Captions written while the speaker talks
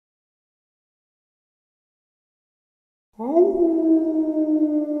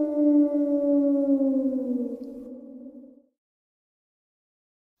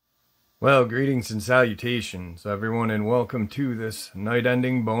Well, greetings and salutations, everyone, and welcome to this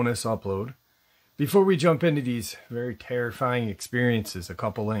night-ending bonus upload. Before we jump into these very terrifying experiences, a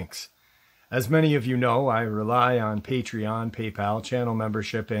couple links. As many of you know, I rely on Patreon, PayPal, channel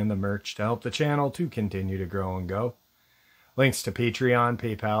membership, and the merch to help the channel to continue to grow and go. Links to Patreon,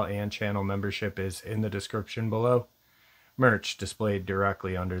 PayPal, and channel membership is in the description below. Merch displayed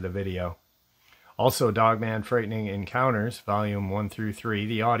directly under the video. Also, Dogman Frightening Encounters, Volume 1 through 3,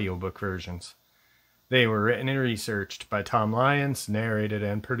 the audiobook versions. They were written and researched by Tom Lyons, narrated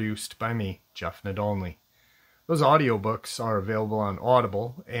and produced by me, Jeff Nadolny. Those audiobooks are available on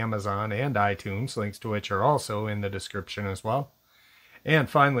Audible, Amazon, and iTunes, links to which are also in the description as well. And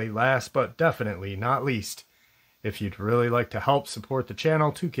finally, last but definitely not least, if you'd really like to help support the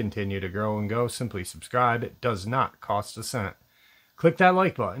channel to continue to grow and go, simply subscribe. It does not cost a cent. Click that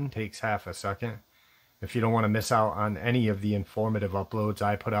like button, takes half a second. If you don't want to miss out on any of the informative uploads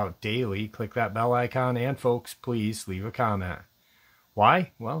I put out daily, click that bell icon, and folks, please leave a comment.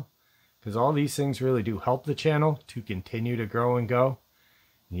 Why? Well, because all these things really do help the channel to continue to grow and go.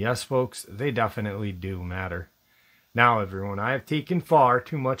 And yes, folks, they definitely do matter. Now, everyone, I have taken far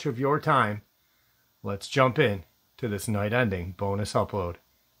too much of your time. Let's jump in to this night-ending bonus upload,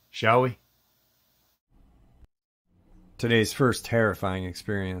 shall we? Today's first terrifying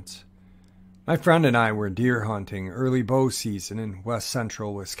experience. My friend and I were deer hunting early bow season in west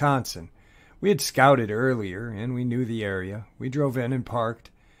central Wisconsin. We had scouted earlier, and we knew the area. We drove in and parked,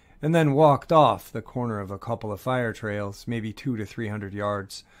 and then walked off the corner of a couple of fire trails, maybe 200 to 300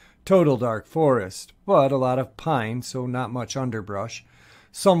 yards. Total dark forest, but a lot of pine, so not much underbrush.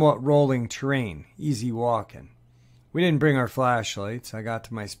 Somewhat rolling terrain, easy walking. We didn't bring our flashlights. I got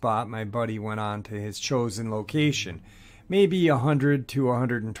to my spot. My buddy went on to his chosen location, maybe 100 to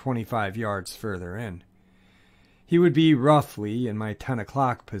 125 yards further in. He would be roughly in my 10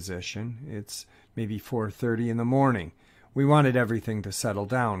 o'clock position. It's maybe 4:30 in the morning. We wanted everything to settle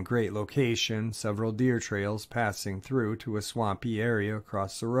down. Great location, several deer trails passing through to a swampy area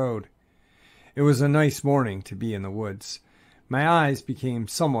across the road. It was a nice morning to be in the woods. My eyes became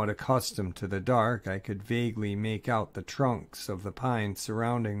somewhat accustomed to the dark. I could vaguely make out the trunks of the pines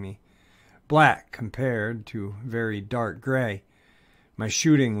surrounding me. Black compared to very dark gray. My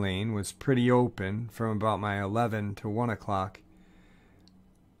shooting lane was pretty open from about my 11 to 1 o'clock.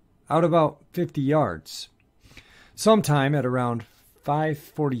 Out about 50 yards. Sometime at around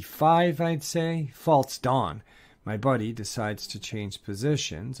 5:45, I'd say, false dawn. My buddy decides to change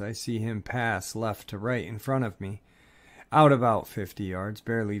positions. I see him pass left to right in front of me. Out about 50 yards,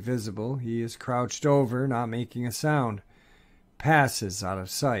 barely visible, he is crouched over, not making a sound. Passes out of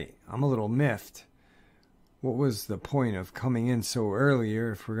sight. I'm a little miffed. What was the point of coming in so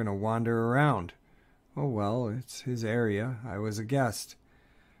earlier if we're going to wander around? Oh well, it's his area. I was a guest.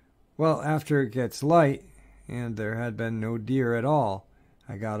 Well, after it gets light, and there had been no deer at all,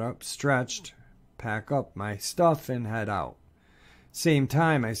 I got up, stretched, pack up my stuff, and head out. Same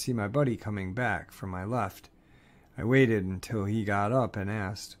time, I see my buddy coming back from my left. I waited until he got up and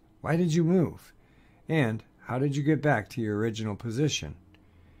asked, "Why did you move? And how did you get back to your original position?"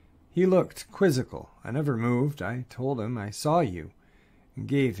 He looked quizzical. I never moved. I told him I saw you and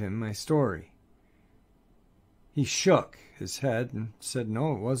gave him my story. He shook his head and said,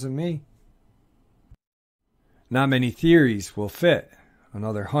 "No, it wasn't me." Not many theories will fit.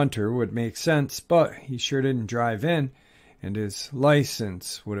 Another hunter would make sense, but he sure didn't drive in, and his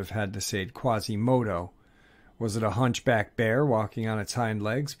license would have had to say Quasimodo. Was it a hunchback bear walking on its hind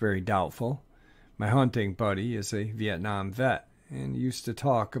legs? Very doubtful. My hunting buddy is a Vietnam vet and used to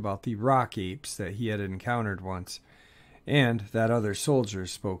talk about the rock apes that he had encountered once, and that other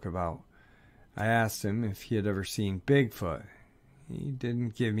soldiers spoke about. I asked him if he had ever seen Bigfoot. He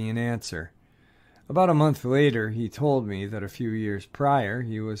didn't give me an answer. About a month later, he told me that a few years prior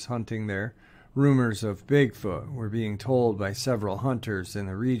he was hunting there. Rumors of Bigfoot were being told by several hunters in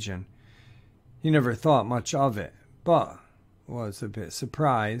the region. He never thought much of it, but was a bit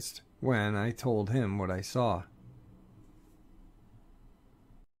surprised when I told him what I saw.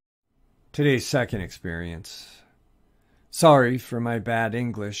 Today's second experience. Sorry for my bad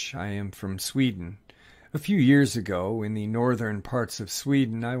English. I am from Sweden. A few years ago, in the northern parts of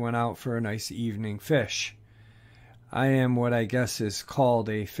Sweden, I went out for a nice evening fish. I am what I guess is called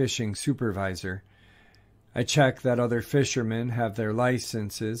a fishing supervisor. I check that other fishermen have their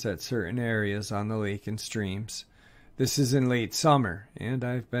licenses at certain areas on the lake and streams. This is in late summer, and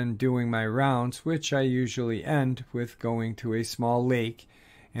I've been doing my rounds, which I usually end with going to a small lake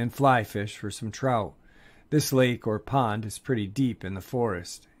and fly fish for some trout. This lake or pond is pretty deep in the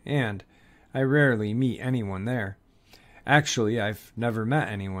forest, and I rarely meet anyone there. Actually, I've never met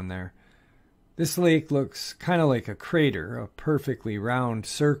anyone there. This lake looks kind of like a crater, a perfectly round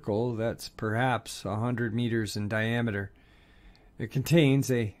circle that's perhaps 100 meters in diameter. It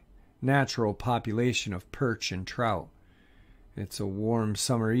contains a natural population of perch and trout. It's a warm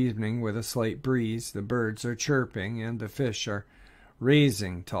summer evening with a slight breeze. The birds are chirping and the fish are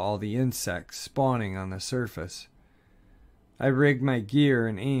raising to all the insects spawning on the surface. I rig my gear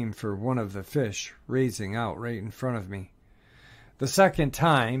and aim for one of the fish raising out right in front of me. The second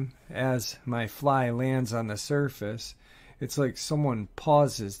time, as my fly lands on the surface, it's like someone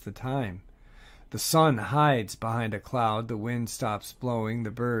pauses the time. The sun hides behind a cloud, the wind stops blowing,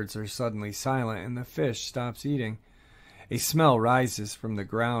 the birds are suddenly silent, and the fish stops eating. A smell rises from the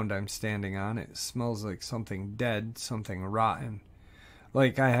ground I'm standing on. It smells like something dead, something rotten,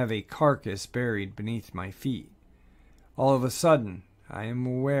 like I have a carcass buried beneath my feet. All of a sudden, I am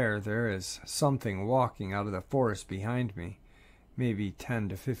aware there is something walking out of the forest behind me, maybe 10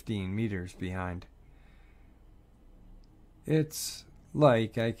 to 15 meters behind. It's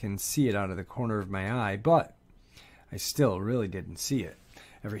like I can see it out of the corner of my eye, but I still really didn't see it.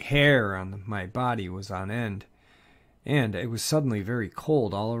 Every hair on my body was on end, and it was suddenly very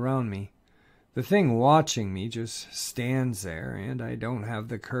cold all around me. The thing watching me just stands there, and I don't have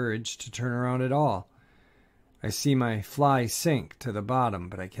the courage to turn around at all. I see my fly sink to the bottom,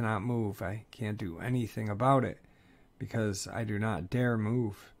 but I cannot move. I can't do anything about it, because I do not dare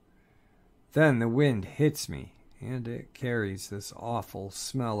move. Then the wind hits me, and it carries this awful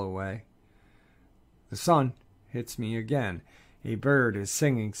smell away. The sun hits me again. A bird is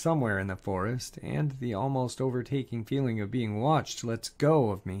singing somewhere in the forest, and the almost overtaking feeling of being watched lets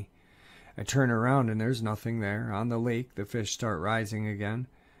go of me. I turn around and there's nothing there. On the lake, the fish start rising again.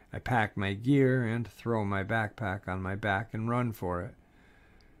 I pack my gear and throw my backpack on my back and run for it.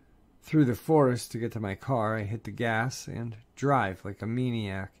 Through the forest to get to my car, I hit the gas and drive like a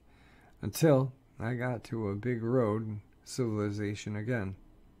maniac until I got to a big road and civilization again.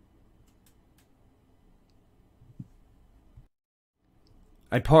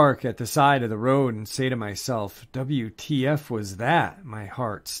 I park at the side of the road and say to myself, WTF was that? My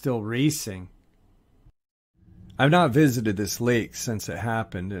heart still racing. I've not visited this lake since it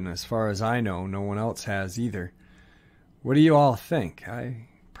happened, and as far as I know, no one else has either. What do you all think? I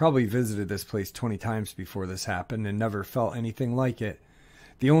probably visited this place 20 times before this happened and never felt anything like it.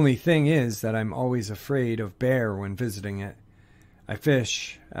 The only thing is that I'm always afraid of bear when visiting it. I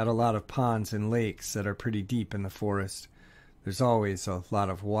fish at a lot of ponds and lakes that are pretty deep in the forest. There's always a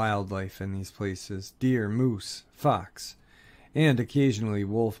lot of wildlife in these places, deer, moose, fox, and occasionally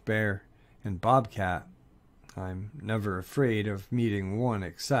wolf, bear, and bobcat. I'm never afraid of meeting one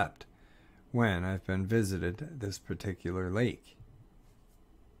except when I've been visited this particular lake.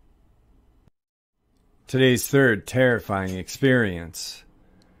 Today's third terrifying experience.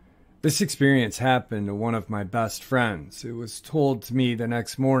 This experience happened to one of my best friends. It was told to me the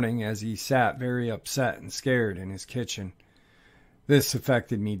next morning as he sat very upset and scared in his kitchen. This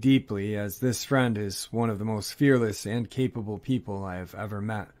affected me deeply, as this friend is one of the most fearless and capable people I have ever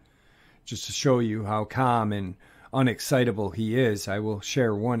met. Just to show you how calm and unexcitable he is, I will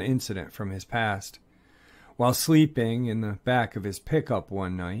share one incident from his past. While sleeping in the back of his pickup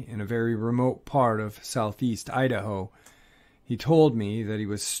one night in a very remote part of southeast Idaho, he told me that he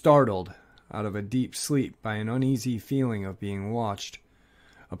was startled out of a deep sleep by an uneasy feeling of being watched.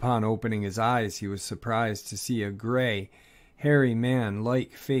 Upon opening his eyes, he was surprised to see a gray, hairy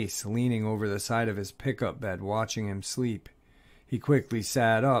man-like face leaning over the side of his pickup bed watching him sleep. He quickly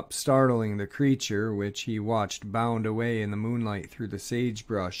sat up, startling the creature, which he watched bound away in the moonlight through the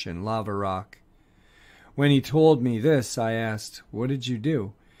sagebrush and lava rock. When he told me this, I asked, "What did you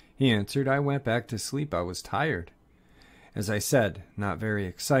do?" He answered, "I went back to sleep. I was tired." As I said, not very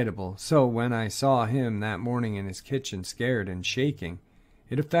excitable, so when I saw him that morning in his kitchen scared and shaking,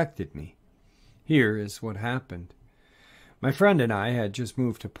 it affected me. Here is what happened. My friend and I had just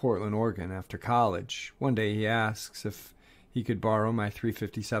moved to Portland, Oregon after college. One day he asks if he could borrow my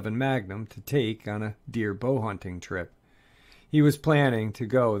 .357 Magnum to take on a deer bow hunting trip. He was planning to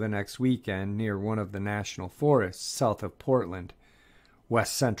go the next weekend near one of the national forests south of Portland,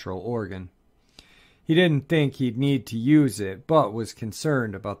 west central Oregon. He didn't think he'd need to use it, but was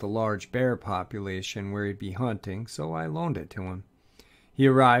concerned about the large bear population where he'd be hunting, so I loaned it to him. He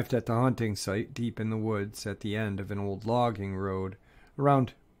arrived at the hunting site deep in the woods at the end of an old logging road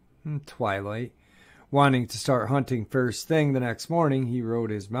around twilight. Wanting to start hunting first thing the next morning, he rode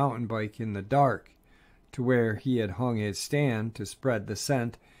his mountain bike in the dark to where he had hung his stand to spread the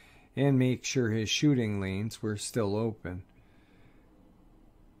scent and make sure his shooting lanes were still open.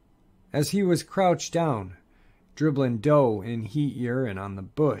 As he was crouched down, dribbling dough in heat urine on the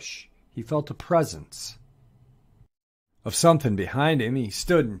bush, he felt a presence of something behind him. He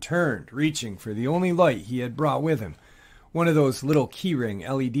stood and turned, reaching for the only light he had brought with him, one of those little keyring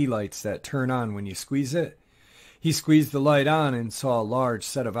LED lights that turn on when you squeeze it. He squeezed the light on and saw a large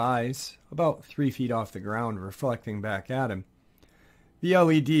set of eyes, about 3 feet off the ground, reflecting back at him. The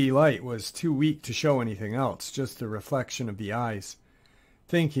LED light was too weak to show anything else, just the reflection of the eyes.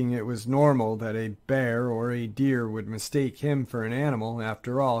 Thinking it was normal that a bear or a deer would mistake him for an animal,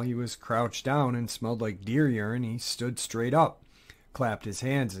 after all, he was crouched down and smelled like deer urine, he stood straight up, clapped his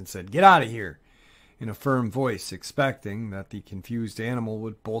hands, and said, "Get out of here," in a firm voice, expecting that the confused animal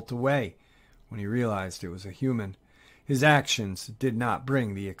would bolt away. When he realized it was a human, his actions did not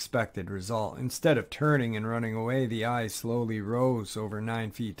bring the expected result. Instead of turning and running away, the eyes slowly rose over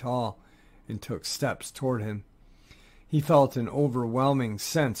 9 feet tall and took steps toward him. He felt an overwhelming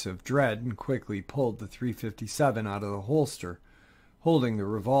sense of dread and quickly pulled the .357 out of the holster, holding the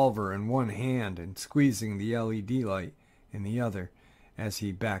revolver in one hand and squeezing the LED light in the other as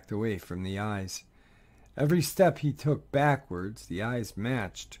he backed away from the eyes. Every step he took backwards, the eyes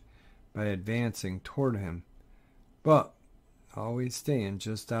matched by advancing toward him, but always staying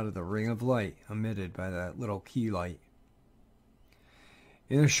just out of the ring of light emitted by that little key light.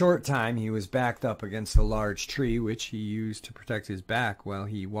 In a short time, he was backed up against a large tree, which he used to protect his back while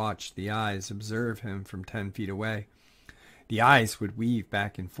he watched the eyes observe him from 10 feet away. The eyes would weave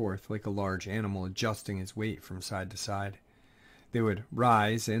back and forth like a large animal adjusting his weight from side to side. They would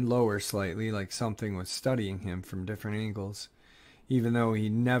rise and lower slightly like something was studying him from different angles. Even though he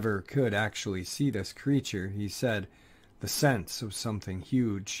never could actually see this creature, he said the sense of something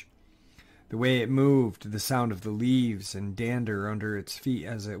huge. The way it moved, the sound of the leaves and dander under its feet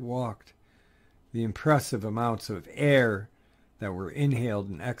as it walked, the impressive amounts of air that were inhaled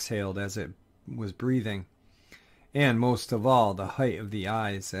and exhaled as it was breathing, and most of all, the height of the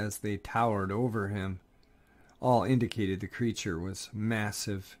eyes as they towered over him, all indicated the creature was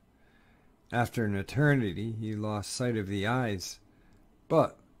massive. After an eternity, he lost sight of the eyes,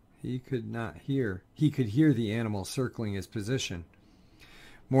 but he could not hear. He could hear the animal circling his position.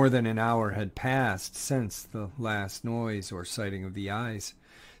 More than an hour had passed since the last noise or sighting of the eyes.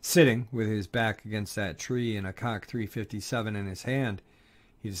 Sitting with his back against that tree and a cocked .357 in his hand,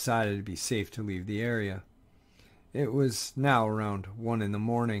 he decided it'd be safe to leave the area. It was now around 1 in the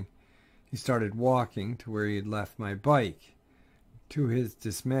morning. He started walking to where he had left my bike. To his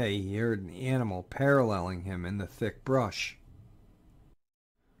dismay, he heard an animal paralleling him in the thick brush.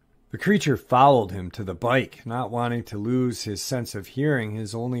 The creature followed him to the bike, not wanting to lose his sense of hearing,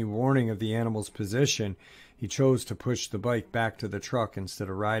 his only warning of the animal's position. He chose to push the bike back to the truck instead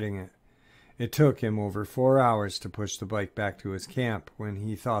of riding it. It took him over 4 hours to push the bike back to his camp. When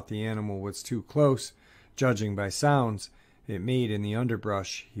he thought the animal was too close, judging by sounds it made in the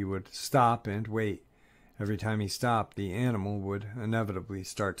underbrush, he would stop and wait. Every time he stopped, the animal would inevitably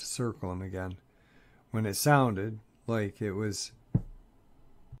start to circle him again. When it sounded like it was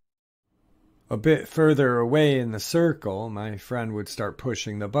a bit further away in the circle, my friend would start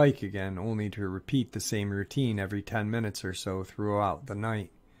pushing the bike again, only to repeat the same routine every 10 minutes or so throughout the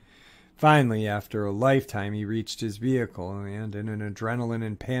night. Finally, after a lifetime, he reached his vehicle and, in an adrenaline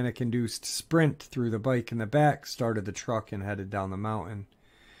and panic-induced sprint through the bike in the back, started the truck and headed down the mountain.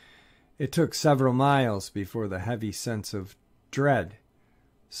 It took several miles before the heavy sense of dread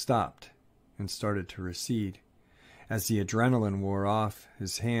stopped and started to recede. As the adrenaline wore off,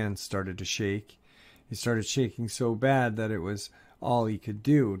 his hands started to shake. He started shaking so bad that it was all he could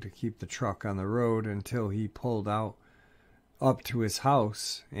do to keep the truck on the road until he pulled out up to his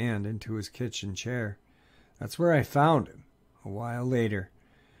house and into his kitchen chair. That's where I found him a while later,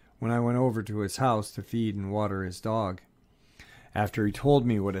 when I went over to his house to feed and water his dog. After he told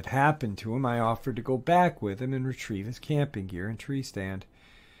me what had happened to him, I offered to go back with him and retrieve his camping gear and tree stand.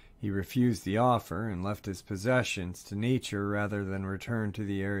 He refused the offer and left his possessions to nature rather than return to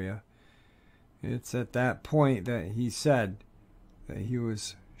the area. It's at that point that he said that he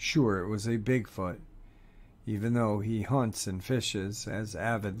was sure it was a Bigfoot, even though he hunts and fishes as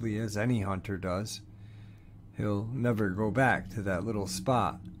avidly as any hunter does. He'll never go back to that little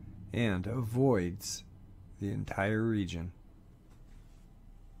spot and avoids the entire region.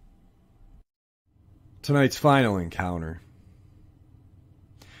 Tonight's final encounter.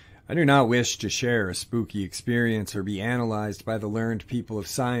 I do not wish to share a spooky experience or be analyzed by the learned people of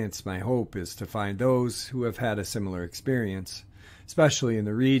science. My hope is to find those who have had a similar experience, especially in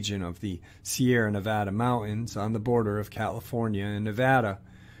the region of the Sierra Nevada mountains on the border of California and Nevada,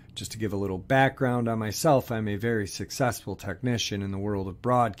 Just to give a little background on myself, I'm a very successful technician in the world of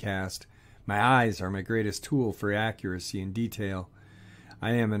broadcast. My eyes are my greatest tool for accuracy and detail.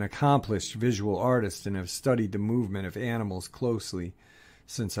 I am an accomplished visual artist and have studied the movement of animals closely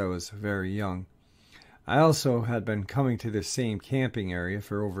since I was very young. I also had been coming to this same camping area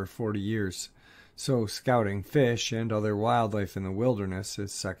for over 40 years, so scouting fish and other wildlife in the wilderness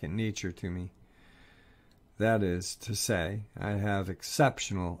is second nature to me. That is to say, I have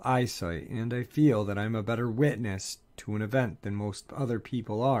exceptional eyesight, and I feel that I'm a better witness to an event than most other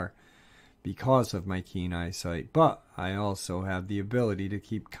people are because of my keen eyesight, but I also have the ability to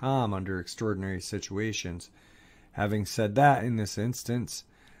keep calm under extraordinary situations. Having said that, in this instance,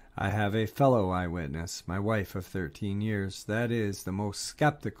 I have a fellow eyewitness, my wife of 13 years, that is the most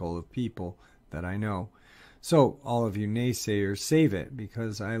skeptical of people that I know. So, all of you naysayers, save it,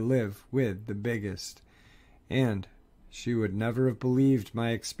 because I live with the biggest. And she would never have believed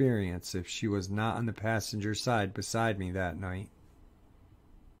my experience if she was not on the passenger side beside me that night.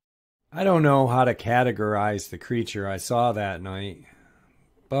 I don't know how to categorize the creature I saw that night,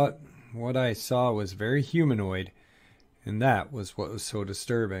 but what I saw was very humanoid, and that was what was so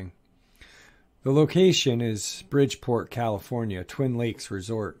disturbing. The location is Bridgeport, California, Twin Lakes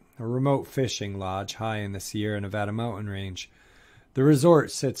Resort, a remote fishing lodge high in the Sierra Nevada mountain range. The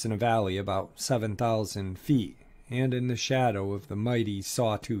resort sits in a valley about 7,000 feet and in the shadow of the mighty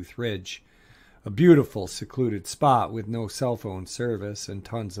Sawtooth Ridge, a beautiful secluded spot with no cell phone service and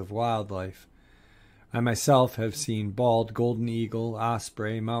tons of wildlife. I myself have seen bald golden eagle,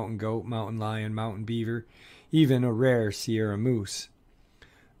 osprey, mountain goat, mountain lion, mountain beaver, even a rare Sierra moose.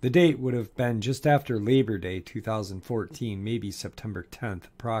 The date would have been just after Labor Day 2014, maybe September 10th,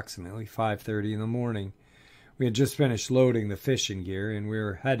 approximately 5:30 in the morning. We had just finished loading the fishing gear, and we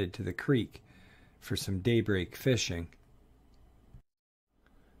were headed to the creek for some daybreak fishing.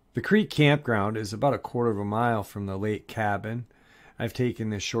 The creek campground is about a quarter of a mile from the lake cabin. I've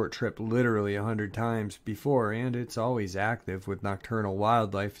taken this short trip literally 100 times before, and it's always active with nocturnal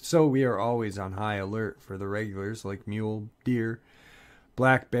wildlife, so we are always on high alert for the regulars like mule, deer,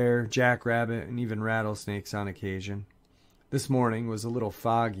 black bear, jackrabbit, and even rattlesnakes on occasion. This morning was a little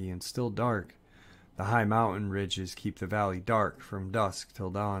foggy and still dark. The high mountain ridges keep the valley dark from dusk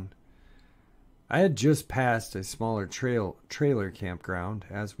till dawn. I had just passed a smaller trailer campground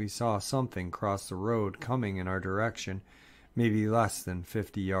as we saw something cross the road coming in our direction, maybe less than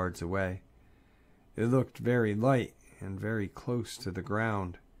 50 yards away. It looked very light and very close to the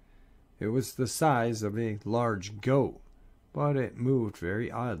ground. It was the size of a large goat, but it moved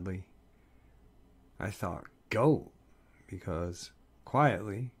very oddly. I thought goat because,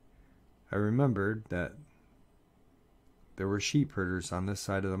 quietly, I remembered that there were sheep herders on this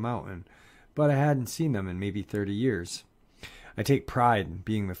side of the mountain, but I hadn't seen them in maybe 30 years. I take pride in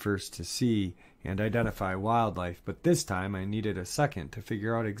being the first to see and identify wildlife, but this time I needed a second to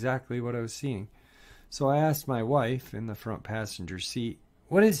figure out exactly what I was seeing. So I asked my wife in the front passenger seat,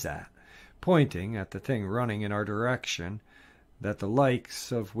 "What is that?" pointing at the thing running in our direction, that the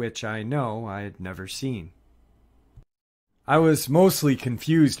likes of which I know I had never seen. I was mostly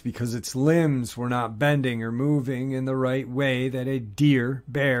confused because its limbs were not bending or moving in the right way that a deer,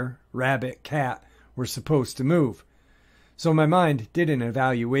 bear, rabbit, cat were supposed to move. So my mind did an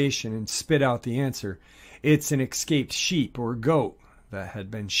evaluation and spit out the answer. It's an escaped sheep or goat that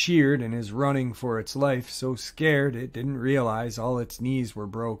had been sheared and is running for its life, so scared it didn't realize all its knees were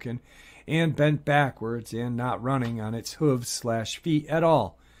broken and bent backwards and not running on its hooves/feet at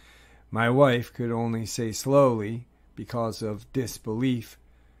all. My wife could only say slowly, because of disbelief,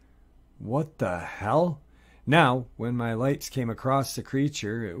 "What the hell?" Now, when my lights came across the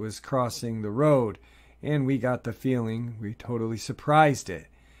creature, it was crossing the road, and we got the feeling we totally surprised it.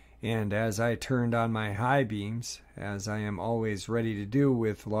 And as I turned on my high beams, as I am always ready to do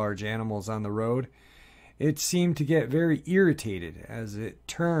with large animals on the road, it seemed to get very irritated as it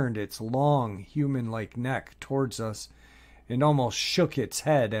turned its long, human-like neck towards us and almost shook its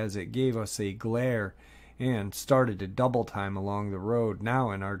head as it gave us a glare and started to double time along the road,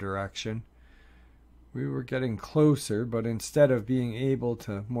 now in our direction. We were getting closer, but instead of being able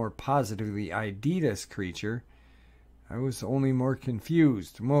to more positively ID this creature, I was only more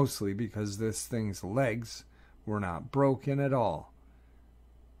confused, mostly because this thing's legs were not broken at all.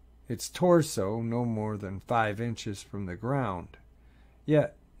 Its torso no more than 5 inches from the ground,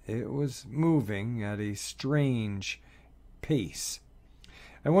 yet it was moving at a strange pace.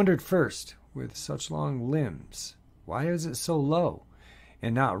 I wondered first, with such long limbs, why is it so low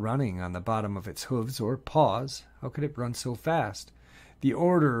and not running on the bottom of its hooves or paws? How could it run so fast? The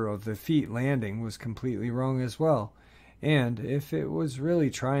order of the feet landing was completely wrong as well, And if it was really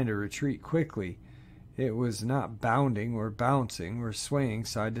trying to retreat quickly, it was not bounding or bouncing or swaying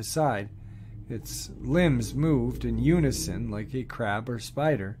side to side. Its limbs moved in unison like a crab or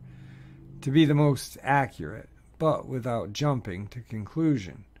spider, to be the most accurate, but without jumping to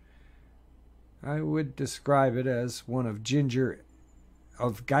conclusion. I would describe it as one of Geiger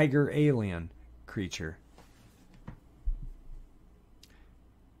alien creature.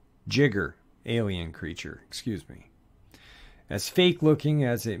 Jigger alien creature, excuse me. As fake looking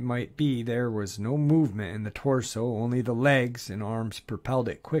as it might be, there was no movement in the torso, only the legs and arms propelled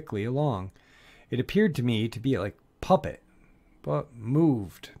it quickly along. It appeared to me to be like puppet, but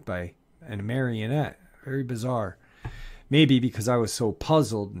moved by a marionette. Very bizarre. Maybe because I was so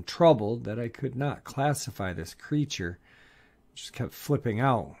puzzled and troubled that I could not classify this creature. Just kept flipping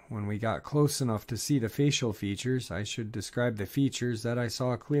out. When we got close enough to see the facial features, I should describe the features that I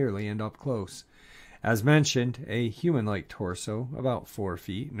saw clearly and up close. As mentioned, a human-like torso, about 4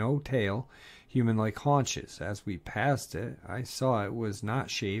 feet, no tail, human-like haunches. As we passed it, I saw it was not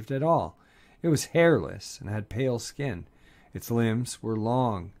shaved at all. It was hairless and had pale skin. Its limbs were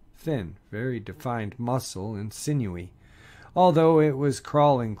long, thin, very defined muscle and sinewy. Although it was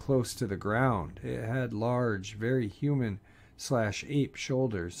crawling close to the ground, it had large, very human/ape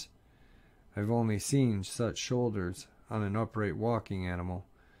shoulders. I've only seen such shoulders on an upright walking animal.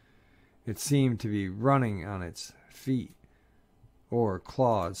 It seemed to be running on its feet, or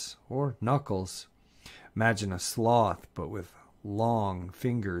claws, or knuckles. Imagine a sloth, but with long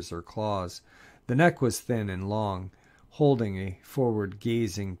fingers or claws. The neck was thin and long, holding a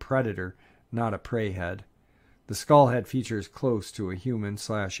forward-gazing predator, not a prey head. The skull had features close to a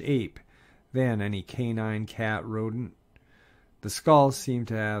human/ape than any canine, cat, rodent. The skull seemed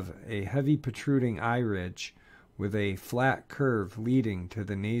to have a heavy protruding eye ridge with a flat curve leading to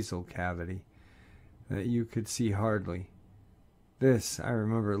the nasal cavity that you could see hardly. This I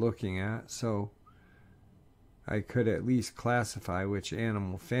remember looking at, so I could at least classify which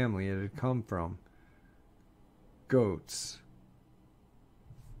animal family it had come from. Goats.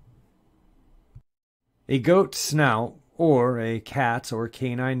 A goat's snout, or a cat's or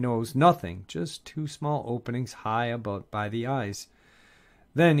canine nose, nothing, just 2 small openings high above by the eyes.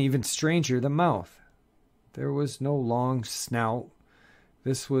 Then, even stranger, the mouth. There was no long snout.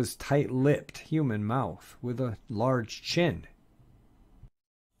 This was tight-lipped human mouth with a large chin.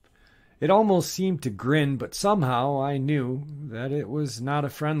 It almost seemed to grin, but somehow I knew that it was not a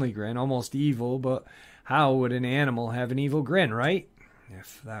friendly grin, almost evil, but how would an animal have an evil grin, right?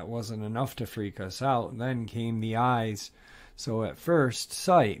 If that wasn't enough to freak us out, then came the eyes. So at first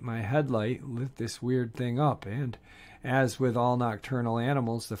sight, my headlight lit this weird thing up, and as with all nocturnal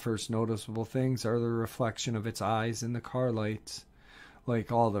animals, the first noticeable things are the reflection of its eyes in the car lights.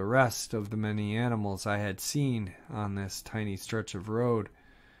 Like all the rest of the many animals I had seen on this tiny stretch of road,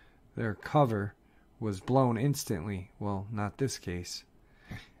 their cover was blown instantly. Well, not this case.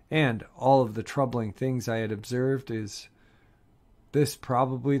 And all of the troubling things I had observed is this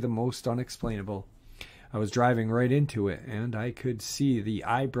probably the most unexplainable. I was driving right into it, and I could see the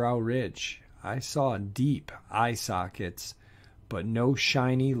eyebrow ridge. I saw deep eye sockets, but no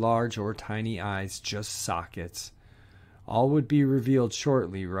shiny, large, or tiny eyes, just sockets. All would be revealed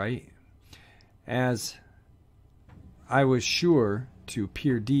shortly, right? As I was sure to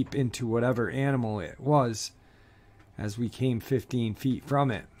peer deep into whatever animal it was as we came 15 feet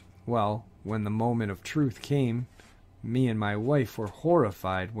from it. Well, when the moment of truth came, me and my wife were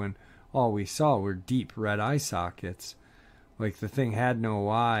horrified when all we saw were deep red eye sockets, like the thing had no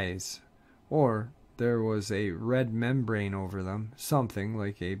eyes, or there was a red membrane over them, something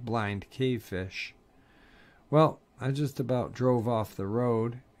like a blind cavefish. Well, I just about drove off the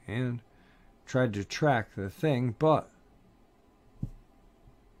road and tried to track the thing, but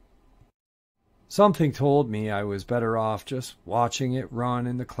something told me I was better off just watching it run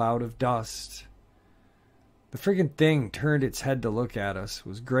in the cloud of dust. The friggin' thing turned its head to look at us,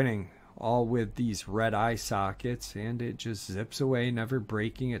 was grinning, all with these red eye sockets, and it just zips away, never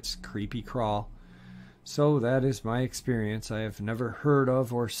breaking its creepy crawl. So that is my experience. I have never heard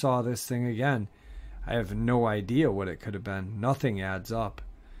of or saw this thing again. I have no idea what it could have been. Nothing adds up.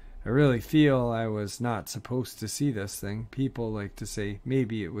 I really feel I was not supposed to see this thing. People like to say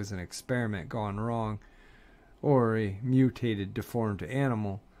maybe it was an experiment gone wrong, or a mutated, deformed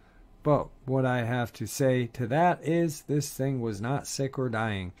animal. But what I have to say to that is this thing was not sick or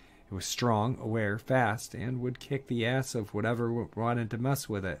dying. It was strong, aware, fast, and would kick the ass of whatever wanted to mess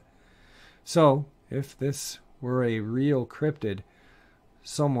with it. So, if this were a real cryptid,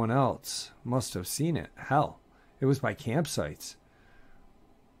 someone else must have seen it. Hell, it was by campsites.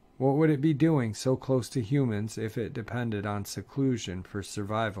 What would it be doing so close to humans if it depended on seclusion for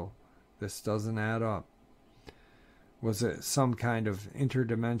survival? This doesn't add up. Was it some kind of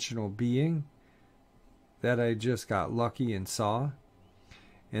interdimensional being that I just got lucky and saw?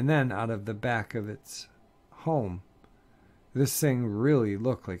 And then out of the back of its home, this thing really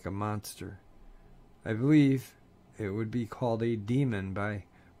looked like a monster. I believe it would be called a demon by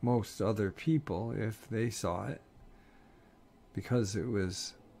most other people if they saw it, because it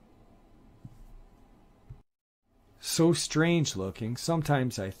was so strange looking.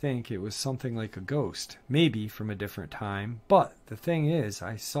 Sometimes I think it was something like a ghost, maybe from a different time. But the thing is,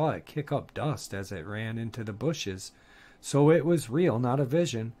 I saw it kick up dust as it ran into the bushes, so it was real, not a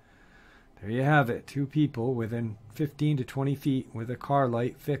vision. There you have it, 2 people within 15 to 20 feet with a car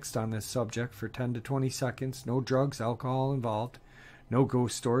light fixed on this subject for 10 to 20 seconds. No drugs, alcohol involved. No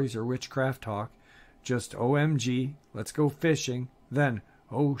ghost stories or witchcraft talk. Just OMG, let's go fishing. Then,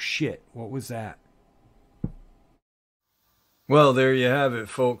 oh shit, what was that? Well, there you have it,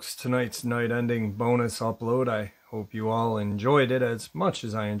 folks. Tonight's night-ending bonus upload. I hope you all enjoyed it as much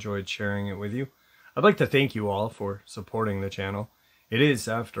as I enjoyed sharing it with you. I'd like to thank you all for supporting the channel. It is,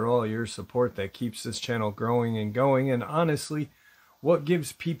 after all, your support that keeps this channel growing and going, and honestly, what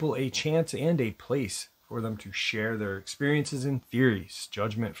gives people a chance and a place for them to share their experiences and theories,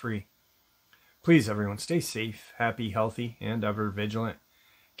 judgment-free. Please, everyone, stay safe, happy, healthy, and ever vigilant.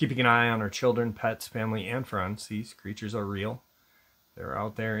 Keeping an eye on our children, pets, family, and friends. These creatures are real. They're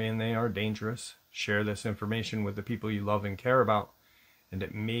out there and they are dangerous. Share this information with the people you love and care about, and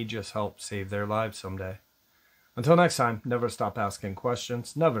it may just help save their lives someday. Until next time, never stop asking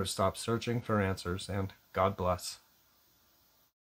questions, never stop searching for answers, and God bless.